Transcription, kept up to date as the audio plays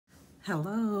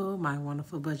Hello, my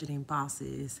wonderful budgeting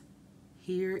bosses.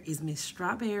 Here is Miss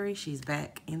Strawberry. She's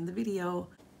back in the video.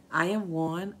 I am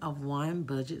one of One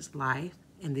Budgets Life,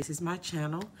 and this is my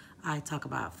channel. I talk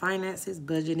about finances,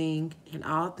 budgeting, and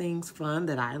all things fun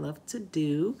that I love to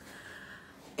do.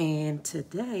 And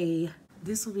today,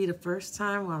 this will be the first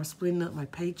time where I'm splitting up my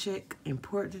paycheck,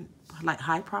 important, like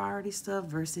high priority stuff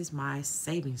versus my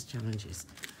savings challenges.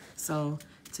 So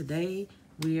today,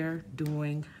 we are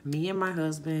doing me and my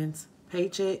husband's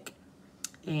paycheck,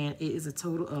 and it is a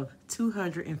total of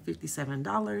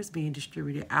 $257 being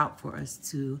distributed out for us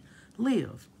to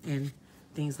live and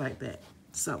things like that.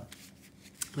 So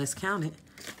let's count it.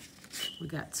 We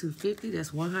got 250,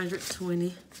 that's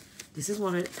 120. This is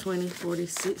 120, 40,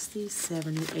 60,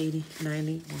 70, 80,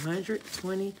 90,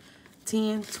 120,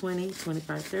 10, 20,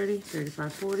 25, 30,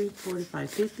 35, 40, 45,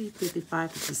 50,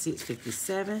 55, 56,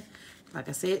 57. Like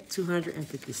I said,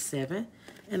 257.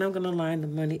 And I'm going to line the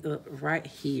money up right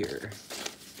here.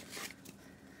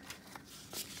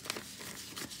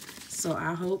 So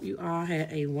I hope you all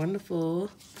had a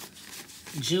wonderful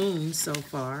June so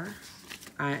far.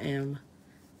 I am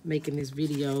making this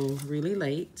video really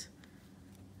late.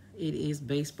 It is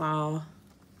baseball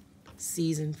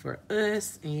season for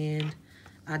us, and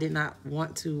I did not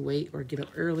want to wait or get up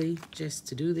early just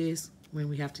to do this when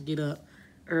we have to get up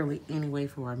early anyway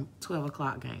for a 12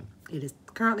 o'clock game. It is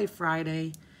currently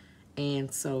Friday,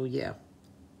 and so yeah.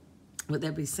 With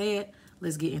that being said,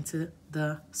 let's get into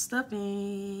the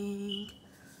stuffing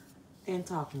and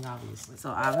talking, obviously. So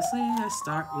obviously, let's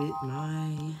start with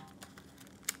my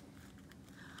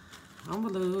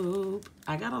envelope.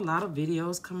 I got a lot of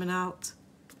videos coming out,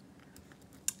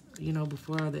 you know,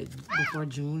 before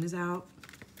June is out,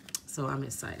 so I'm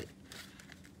excited.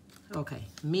 Okay,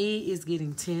 me is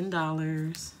getting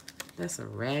 $10. That's a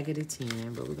raggedy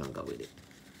 10, but we're gonna go with it.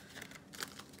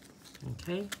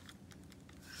 Okay.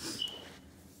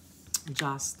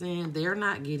 Justin, they're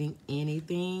not getting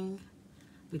anything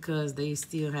because they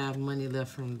still have money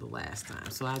left from the last time.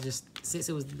 So I just, since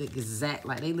it was the exact,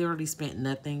 like they literally spent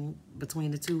nothing between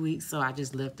the 2 weeks, so I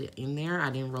just left it in there. I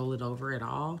didn't roll it over at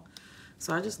all.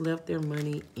 So I just left their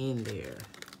money in there.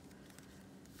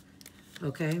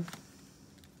 Okay.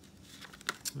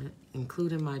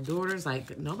 Including my daughters,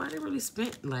 like nobody really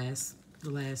spent the last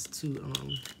 2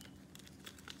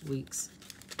 weeks.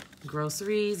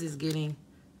 Groceries is getting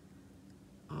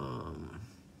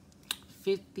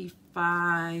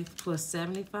 55 plus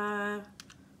 75.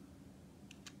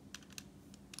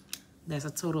 That's a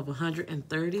total of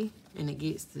 130, and it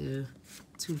gets the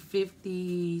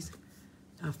 250s,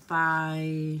 a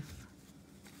 5.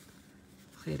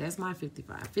 Okay, that's my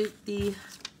 55. 50,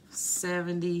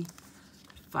 70.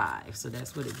 5, so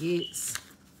that's what it gets,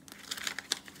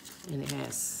 and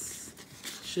it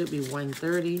should be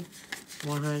 130,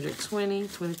 120,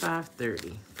 25,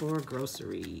 30 for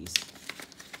groceries.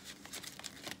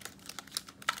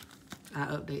 I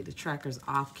update the trackers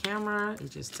off camera.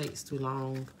 It just takes too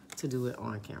long to do it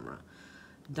on camera.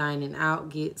 Dining out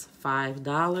gets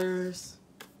 $5.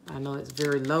 I know it's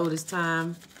very low this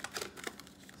time,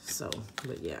 so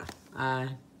but yeah,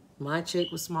 my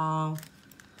check was small.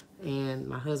 And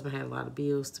my husband had a lot of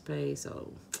bills to pay,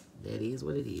 so that is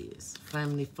what it is.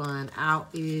 Family Fun Out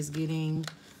is getting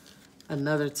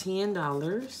another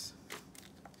 $10.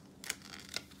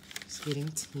 It's getting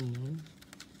 10.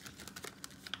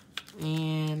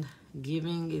 And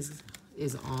giving is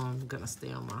gonna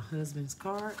stay on my husband's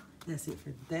card. That's it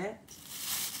for that.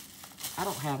 I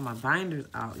don't have my binders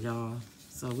out, y'all,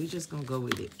 so we just gonna go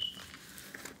with it.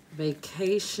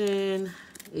 Vacation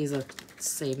is a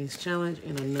savings challenge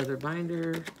and another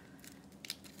binder.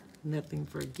 Nothing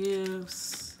for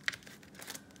gifts.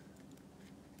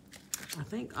 I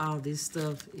think all this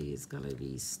stuff is gonna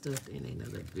be stuffed in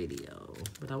another video,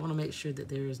 but I want to make sure that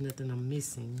there is nothing I'm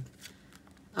missing.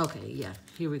 Okay, yeah,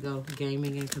 here we go.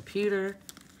 Gaming and computer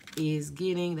is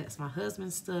getting, that's my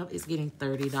husband's stuff, it's getting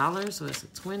 $30, so that's a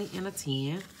 20 and a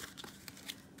 10.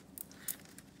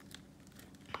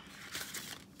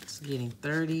 It's getting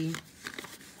 30.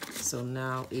 So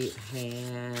now it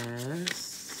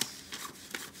has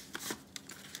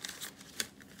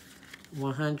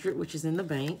 100, which is in the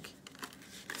bank,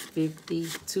 50,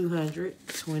 200,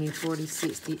 20, 40,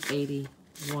 60, 80,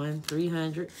 1,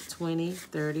 300, 20,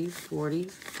 30, 40,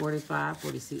 45,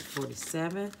 46,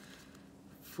 47.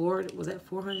 Was that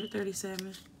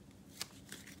 437?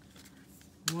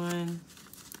 1,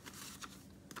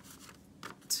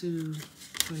 2,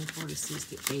 20, 40,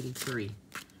 60, 83.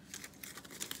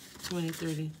 20,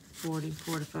 30, 40,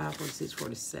 45, 46,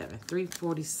 47.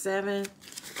 347.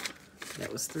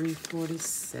 That was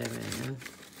 347.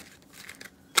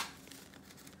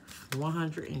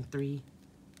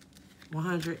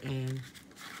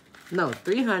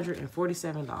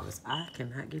 $347. I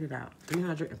cannot get it out.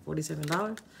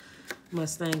 $347.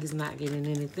 Mustang is not getting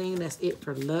anything. That's it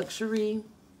for luxury.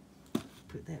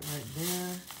 Put that right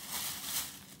there.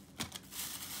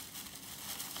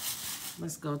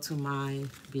 Let's go to my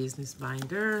business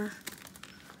binder.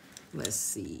 Let's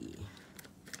see.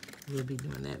 We'll be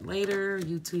doing that later.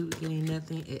 YouTube getting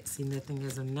nothing. Etsy nothing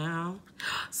as of now.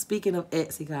 Speaking of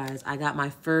Etsy, guys, I got my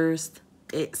first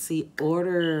Etsy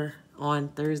order on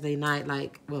Thursday night,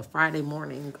 Friday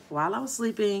morning. While I was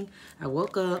sleeping, I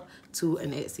woke up to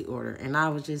an Etsy order, and I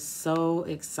was just so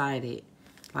excited.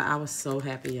 I was so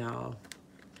happy, y'all.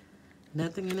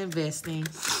 Nothing in investing.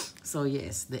 So,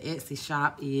 yes, the Etsy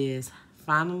shop is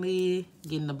finally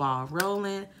getting the ball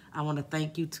rolling. I want to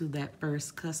thank you to that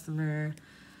first customer.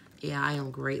 Yeah, I am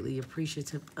greatly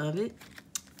appreciative of it.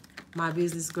 My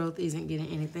business growth isn't getting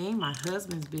anything. My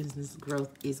husband's business growth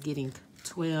is getting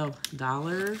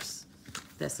 $12.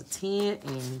 That's a 10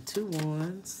 and 2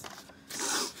 ones.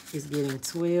 It's getting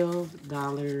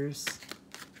 $12.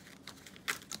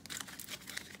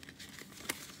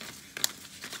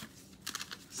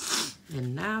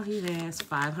 And now he has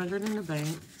 500 in the bank,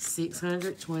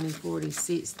 600, 20, 40,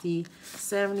 60,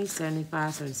 70,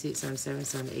 75, 76, 77,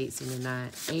 78, 79,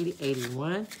 80,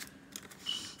 81,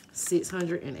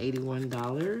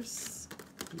 $681.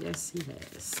 Yes, he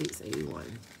has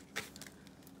 681.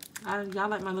 Y'all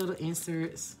like my little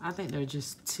inserts? I think they're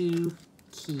just too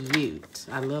cute.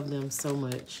 I love them so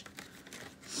much.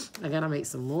 I gotta make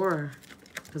some more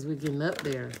because we're getting up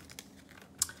there.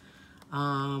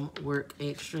 Work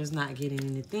extras not getting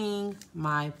anything.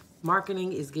 My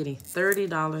marketing is getting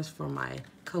 $30 for my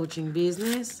coaching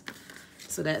business.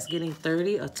 So that's getting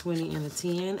 30, a 20, and a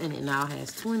 10. And it now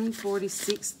has 20, 40,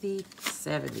 60,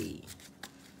 70.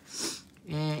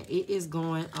 And it is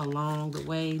going along the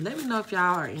way. Let me know if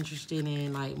y'all are interested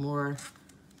in more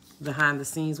behind the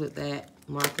scenes with that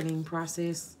marketing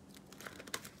process.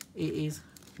 It is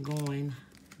going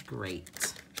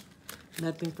great.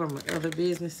 Nothing for my other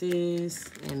businesses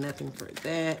and nothing for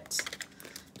that.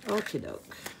 Okie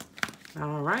doke.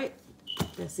 All right.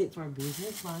 That's it for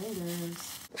business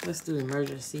binders. Let's do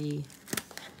emergency.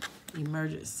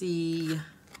 Emergency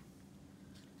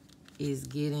is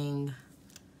getting,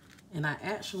 and I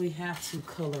actually have to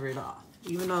color it off.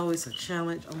 Even though it's a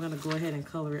challenge, I'm going to go ahead and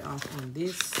color it off on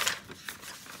this.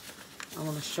 I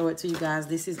want to show it to you guys.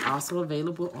 This is also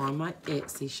available on my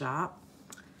Etsy shop.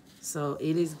 So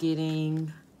it is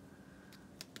getting,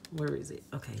 where is it?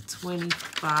 Okay,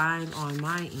 25 on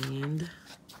my end.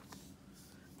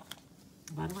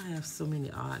 Why do I have so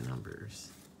many odd numbers?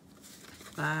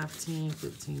 5, 10,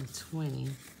 15, 20.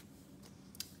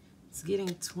 It's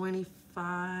getting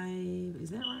 25.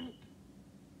 Is that right?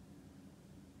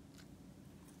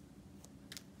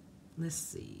 Let's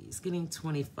see. It's getting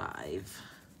 25.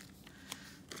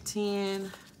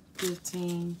 10,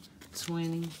 15,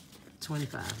 20,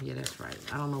 25. Yeah, that's right.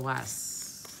 I don't know why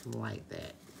it's like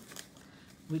that.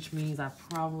 Which means I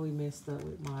probably messed up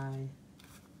with my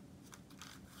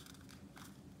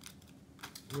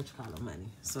money.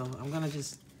 So I'm gonna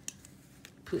just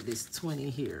put this 20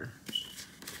 here.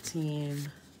 10.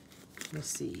 Let's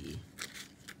see.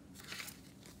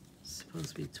 It's supposed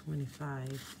to be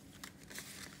 25.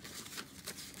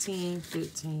 10,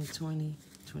 15, 20,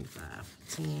 25.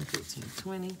 10, 15,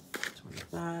 20.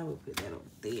 25, we'll put that over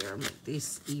there, make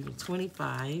this even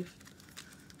 25.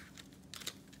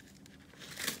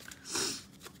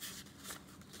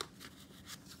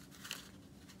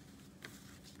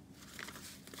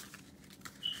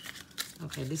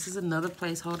 Okay, this is another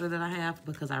placeholder that I have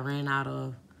because I ran out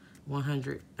of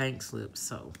 100 bank slips,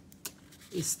 so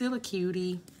it's still a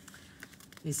cutie.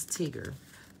 It's Tigger.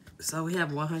 So we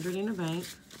have 100 in the bank,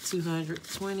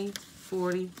 220,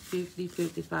 40, 50,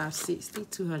 55, 60,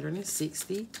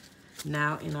 260.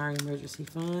 Now in our emergency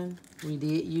fund, we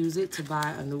did use it to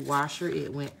buy a new washer.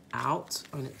 It went out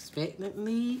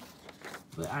unexpectedly,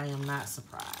 but I am not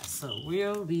surprised. So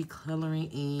we'll be coloring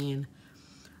in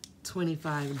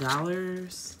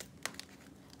 $25.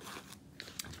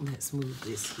 Let's move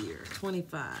this here.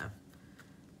 25.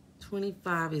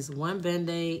 25 is one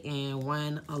Band-Aid and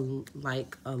one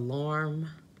alarm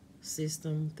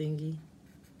system thingy.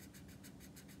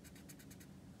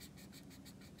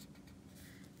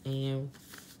 And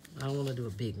I don't want to do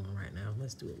a big one right now.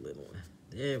 Let's do a little one.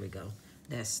 There we go.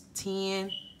 That's 10,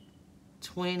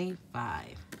 25.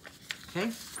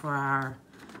 Okay, for our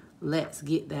Let's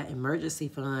Get That Emergency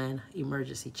Fund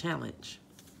Emergency Challenge.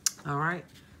 All right,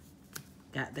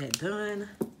 got that done.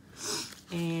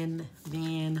 And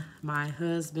then my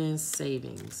husband's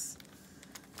savings.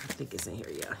 I think it's in here.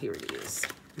 Yeah, here it is.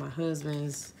 My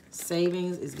husband's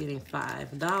savings is getting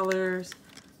 $5.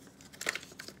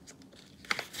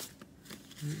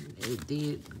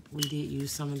 We did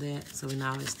use some of that. So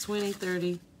now it's 20,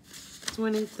 30,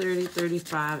 20, 30,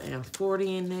 35, and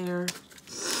 40 in there.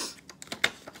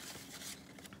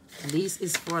 These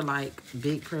is for like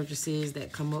big purchases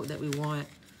that come up that we want.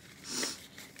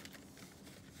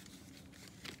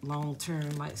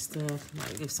 Long-term like stuff.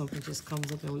 Like if something just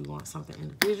comes up and we want something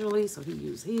individually. So he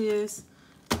used his.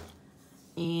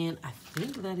 And I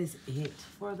think that is it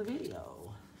for the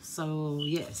video. So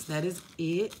yes, that is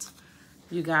it.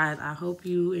 You guys, I hope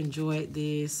you enjoyed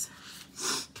this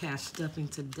cash stuffing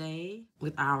today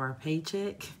with our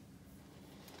paycheck.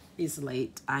 It's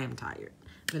late. I am tired.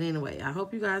 But anyway, I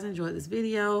hope you guys enjoyed this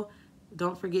video.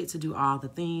 Don't forget to do all the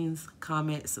things.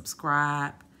 Comment,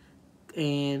 subscribe,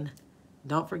 and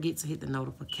don't forget to hit the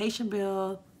notification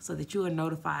bell so that you are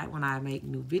notified when I make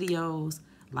new videos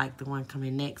like the one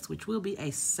coming next, which will be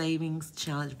a savings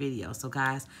challenge video. So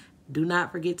guys, do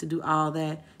not forget to do all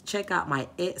that. Check out my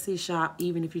Etsy shop,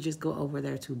 even if you just go over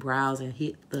there to browse and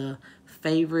hit the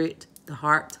favorite, the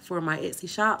heart for my Etsy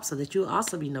shop, so that you'll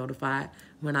also be notified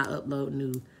when I upload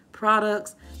new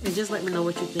products. And just let me know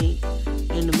what you think.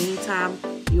 In the meantime,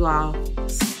 you all,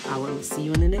 I will see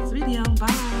you in the next video.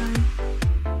 Bye.